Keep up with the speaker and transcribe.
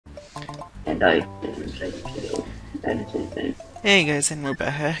died in second kill. I did the same thing. Hey guys, and we're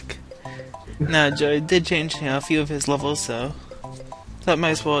back. Now, Joey did change a few of his levels, so thought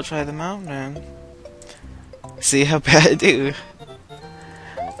might as well try them out and see how bad I do.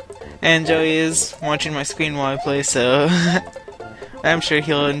 And Joey is watching my screen while I play, so I'm sure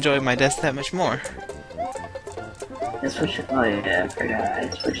he'll enjoy my deaths that much more. I switched it. Oh yeah, I forgot. I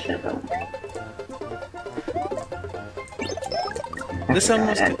switched it though. This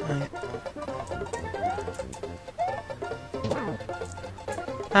almost.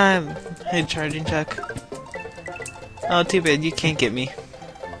 Hey, charging check. Oh, too bad you can't get me.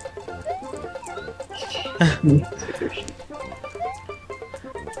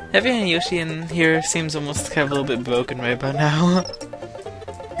 Having a Yoshi in here seems almost kind of a little bit broken right about now.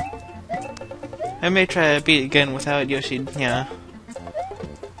 I may try to beat it again without Yoshi, yeah.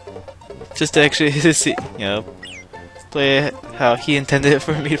 Just to actually see, play it how he intended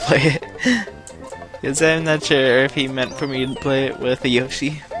for me to play it. Because I'm not sure if he meant for me to play it with a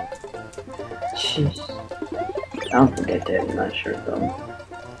Yoshi. Jeez. I don't think I did, I'm not sure though.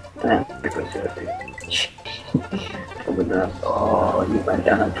 There goes Yoshi. Open up. Oh, you went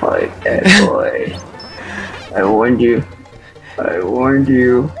down a pipe, bad boy. I warned you. I warned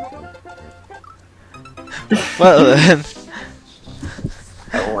you. Well then.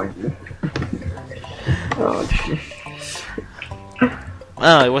 I warned you. Oh, jeez.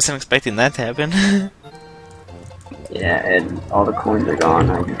 Well, I wasn't expecting that to happen. Yeah, and all the coins are gone.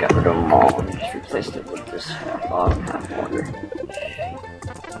 I just got rid of them all and just replaced it with this half log and half water.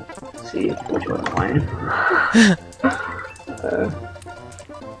 See which one's mine.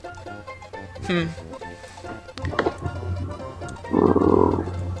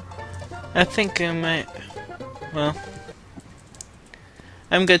 I think I might. Well,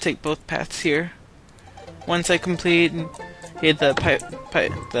 I'm gonna take both paths here. Once I complete the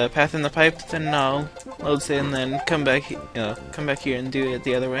path in the pipe, then I'll load it and then come back here and do it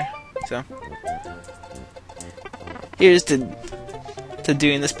the other way. So here's to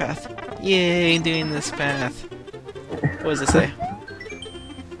doing this path. Yay, doing this path. What does it say?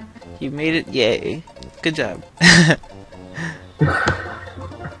 You made it. Yay! Good job.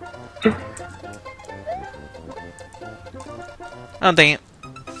 Oh dang it.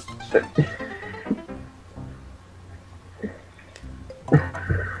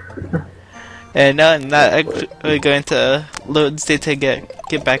 And now I'm not actually going to load state to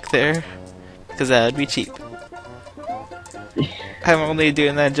get back there, because that would be cheap. I'm only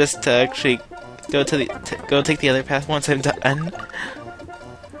doing that just to actually go take the other path once I'm done.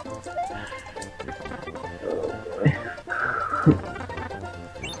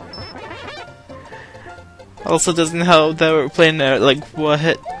 Also doesn't help that we're playing at like what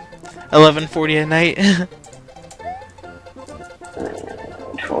 11:40 at night.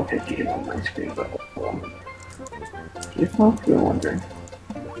 12:50 on my screen, but do you know if you're wondering?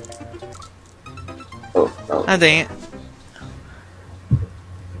 Oh. Ah dang it.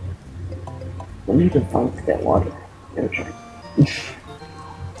 We need to find that water.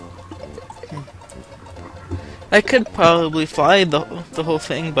 I could probably fly the whole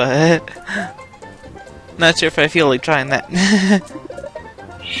thing, but not sure if I feel like trying that.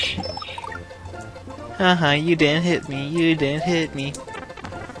 Haha, you didn't hit me. You didn't hit me.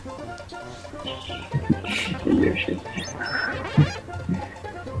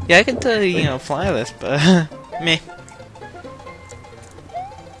 Yeah, I could totally, fly this, but meh.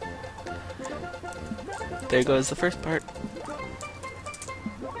 There goes the first part.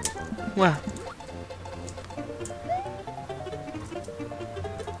 Wow.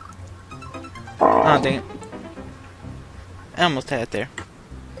 Oh dang it. I almost had it there.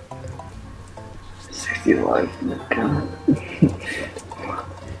 60 lives in the count.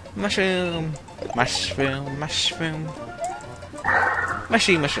 Mushroom. Mushroom. Mushroom.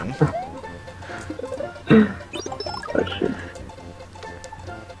 Mushy mushroom.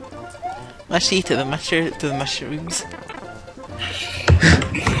 Mushy to the mushrooms.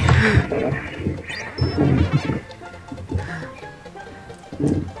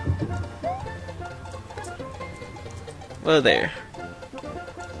 Whoa there.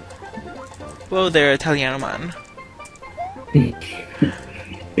 Whoa there, Italiano man.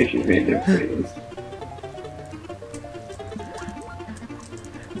 If you made their praise.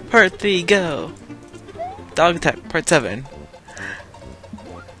 Part 3, go! Dog Attack, Part 7.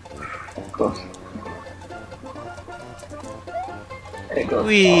 Of course. There it goes.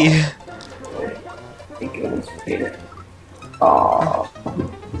 Wee! I think it was made it. Aww.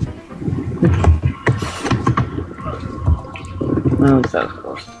 No, it's that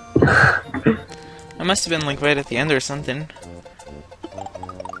close. I must have been like right at the end or something.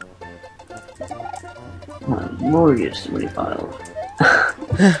 Glorious 25.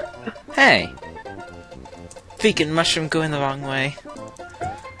 Hey! Vegan mushroom going the wrong way.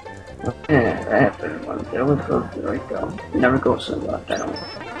 Yeah, that happened once. It always goes the right though. Never goes so left. I don't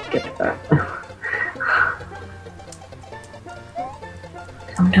get that.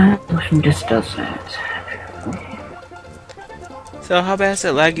 Sometimes motion just does that. So how bad is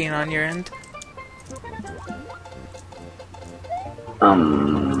it lagging on your end?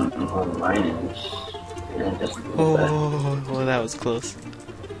 On mine is just a little bit. Oh, well, that was close.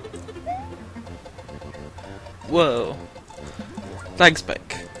 Whoa. Lag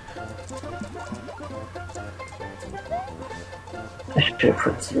spike. I should have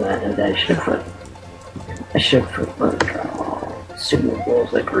put some that, and I should have put like signal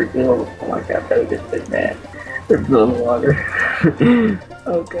balls like rebuild. Oh my god, that would just been bad. Rebuild water.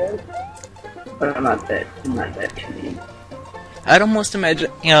 Okay. But I'm not that too deep. I'd almost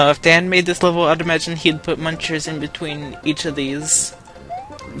imagine, you know, if Dan made this level, I'd imagine he'd put munchers in between each of these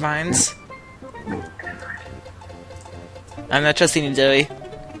vines. I'm not trusting you, Joey.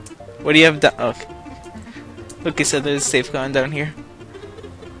 What do you have down? Oh. Okay, so there's a safe going down here.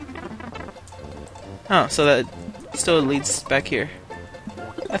 Oh, so that still leads back here.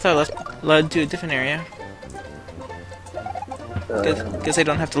 I thought it led to a different area. Guess I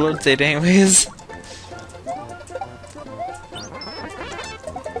don't have to load state anyways.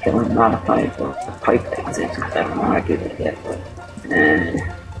 Can we modify the pipe exit? Because I don't know how to do that yet, but...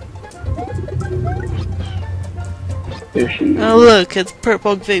 Oh look, it's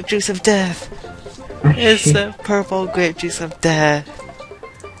purple grape juice of death! It's the purple grape juice of death!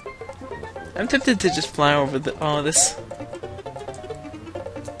 I'm tempted to just fly over all of this.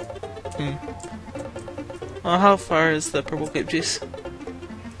 Well, how far is the purple grape juice?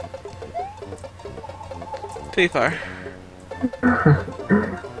 Pretty far.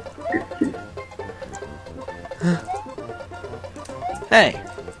 Hey!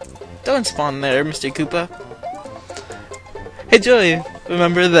 Don't spawn there, Mr. Koopa. Hey Joey,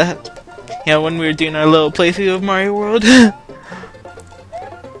 remember that? Yeah, when we were doing our little playthrough of Mario World?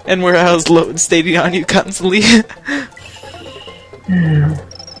 And where I was load stating on you constantly?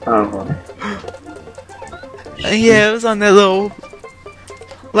 Yeah, it was on that little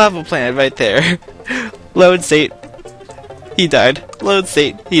lava planet right there. Load state, he died. Load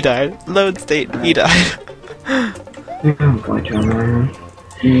state, he died. Load state, he died. I'm going to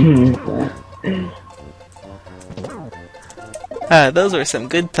those were some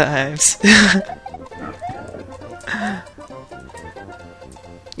good times.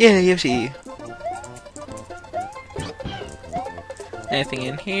 Yeah, Yoshi. Anything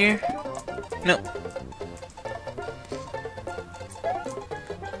in here? Nope.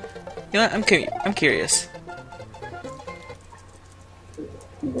 You know what? I'm curious.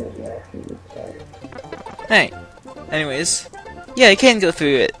 Hey. Anyways. Yeah, I can go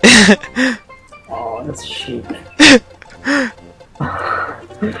through it. Oh, that's cheap.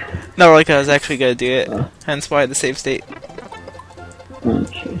 Not like I was actually gonna do it. Hence why the save state. Oh,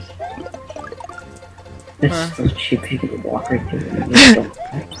 jeez. It's so cheap people to walk right through it.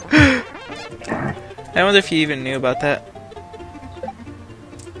 God. I wonder if you even knew about that.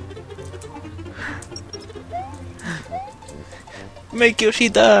 Make Yoshi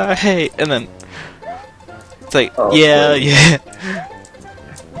die! Hey! And then... It's like, oh, yeah, yeah.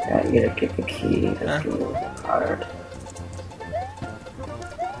 Yeah, you gotta get the key. That's a little hard.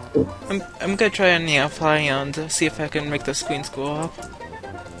 I'm gonna try and fly on to see if I can make the screen scroll up.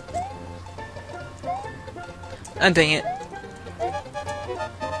 Ah, dang it.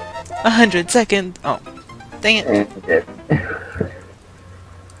 100 seconds! Oh. Dang it.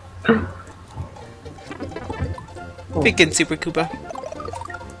 Pickin' Super Koopa.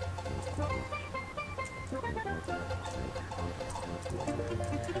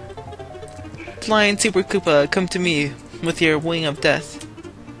 Flying Super Koopa, come to me with your wing of death.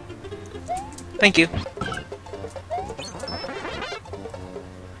 Thank you.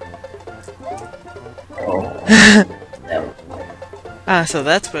 Ah, so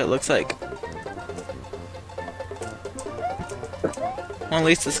that's what it looks like. Well, at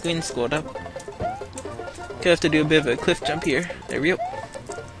least the screen scrolled up. Gonna have to do a bit of a cliff jump here. There we go.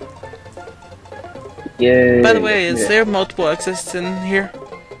 Yay. By the way, is there multiple exits in here?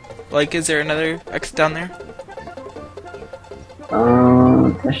 Like, is there another exit down there?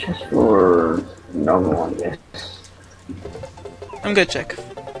 That's just for normal one, yes. I'm gonna check.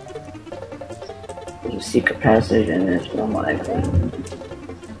 There's a secret passage and there's normal exit.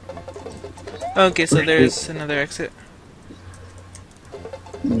 Okay, so there's another exit.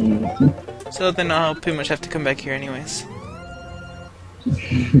 So then I'll pretty much have to come back here anyways.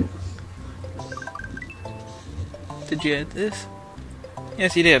 Did you edit this?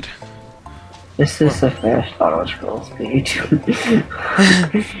 Yes, you did. This is the fast auto scroll speed.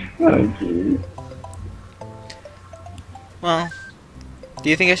 Oh, geez. Well, do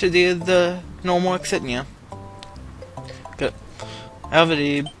you think I should do the normal exit? Yeah. Good. I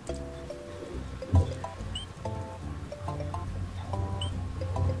already.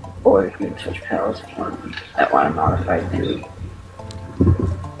 Or if you can switch powers from that one modified to.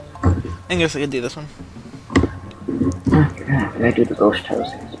 I guess I could do this one. Can I do the ghost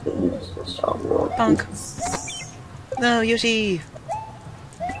house and use the Star World? Punk. No, Yoshi.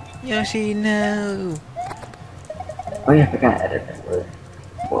 Yoshi, no. Oh yeah, I forgot to edit that word.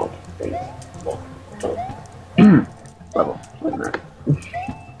 World, base, level.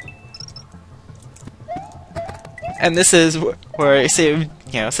 And this is where I saved,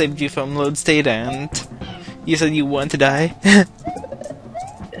 saved you from load state, and you said you want to die.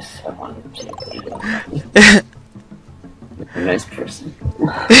 Yes, I wanted to say a nice person.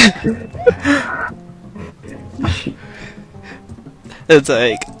 It's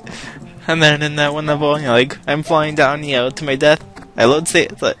like, and then in that one level, I'm flying down, to my death. I load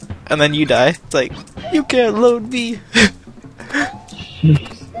state, it's like, and then you die. It's like, you can't load me.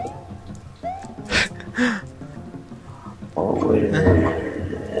 Oh wait a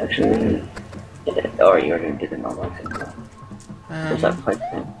minute. Actually, or you're gonna do the normal thing. There's that pipe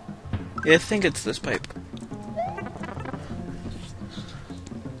thing. Yeah, I think it's this pipe.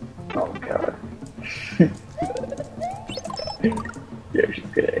 Oh god. You're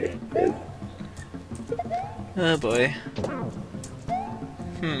good. Oh boy.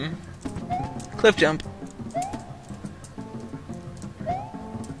 Cliff jump.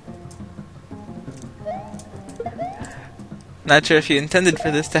 Not sure if you intended for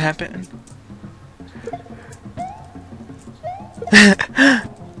this to happen.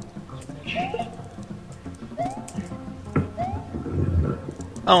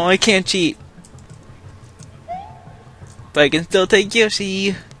 Oh, I can't cheat. But I can still take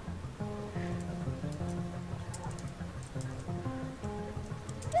Yoshi.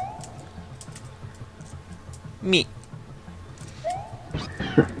 Me.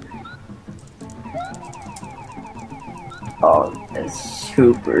 Oh, that's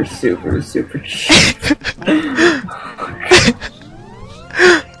super cheap.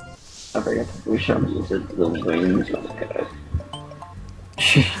 I forgot to push on the wings. Oh my god.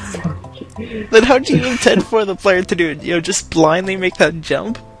 Then how do you intend for the player to do it? Just blindly make that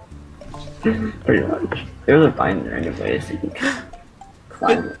jump? Pretty much. There's a binder anyway, so you can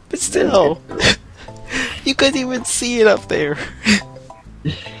climb it. But still, you couldn't even see it up there.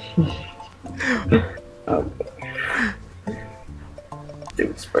 Oh.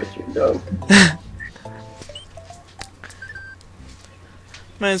 Dude, spread your dope.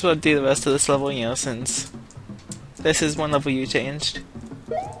 Might as well do the rest of this level, since this is one level you changed.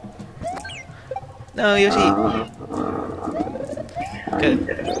 No, Yoshi. Good.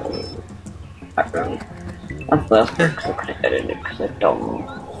 That's the last part because I couldn't edit it because I don't.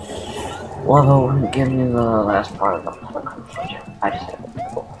 Well, give me the last part of the conversation. I just have to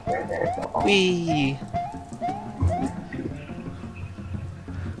go there. Wee.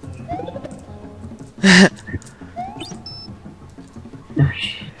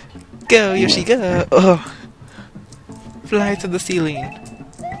 Go, Yoshi, go! Oh. Fly to the ceiling.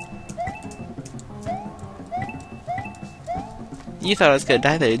 You thought I was gonna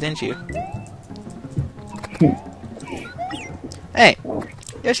die there, didn't you? Hey!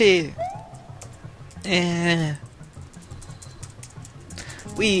 Yoshi!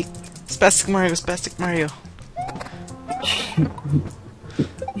 Wee! Spastic Mario, Spastic Mario.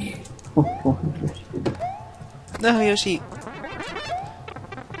 No, Yoshi!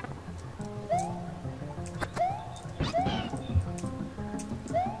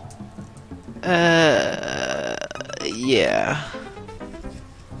 Yeah.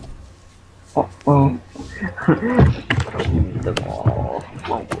 Oh. The ball.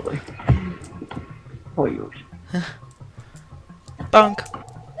 Oh boy. Oh, Yoshi. Bonk.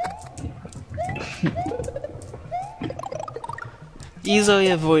 Easily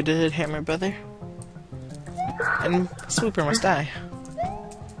avoided Hammer Brother. And Swooper must die.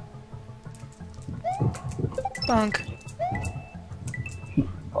 Bonk.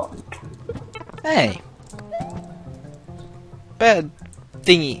 Hey! Bad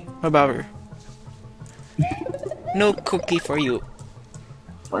thingy, whatever. No cookie for you.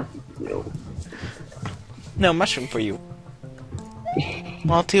 What? No. No mushroom for you.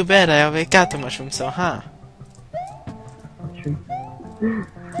 Well, too bad I already got the mushroom, so huh?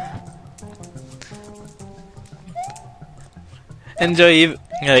 Enjoy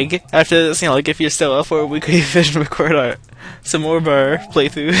Like, after this, like, if you're still up for it, we could even record some more of our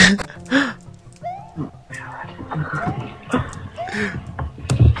playthrough.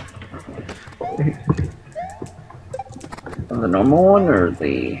 The normal one or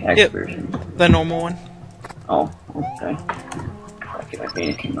the X Yep. version? The normal one. Oh, okay. I think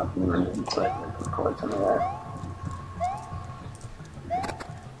it came up in the room, but I record some of that.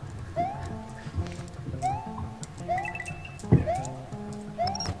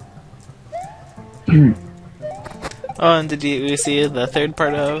 Oh, and did you see the third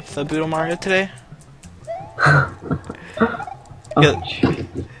part of the Boodle Mario today?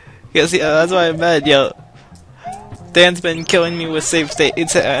 Yes, yeah, that's why I meant, yo. Dan's been killing me with save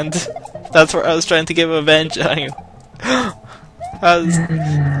states, and that's where I was trying to get revenge on you. I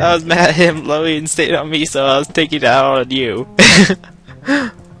was mad at him blowing state on me, so I was taking it out on you.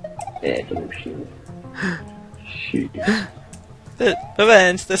 Yeah, shoot. Shoot.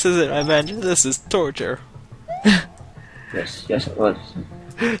 Revenge? This isn't revenge, this is torture. Yes, yes it was.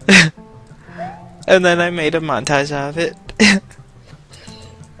 And then I made a montage out of it.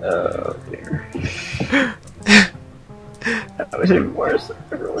 Oh dear. That was even worse than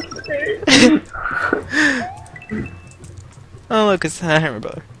everyone today. Oh look, it's not her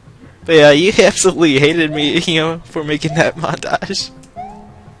brother. But yeah, you absolutely hated me, for making that montage.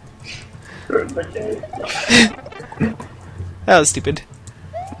 That was stupid.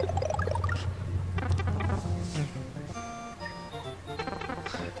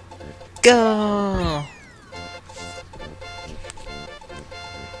 Go!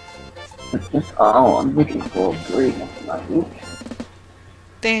 Oh, I'm looking for 3.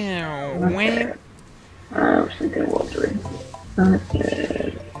 Damn, wham. I was thinking World 3.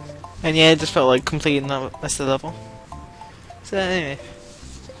 Okay. And yeah, it just felt like completing the rest of the level. So anyway,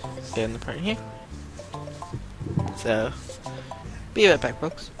 get in the part here. So, be right back,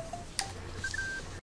 folks.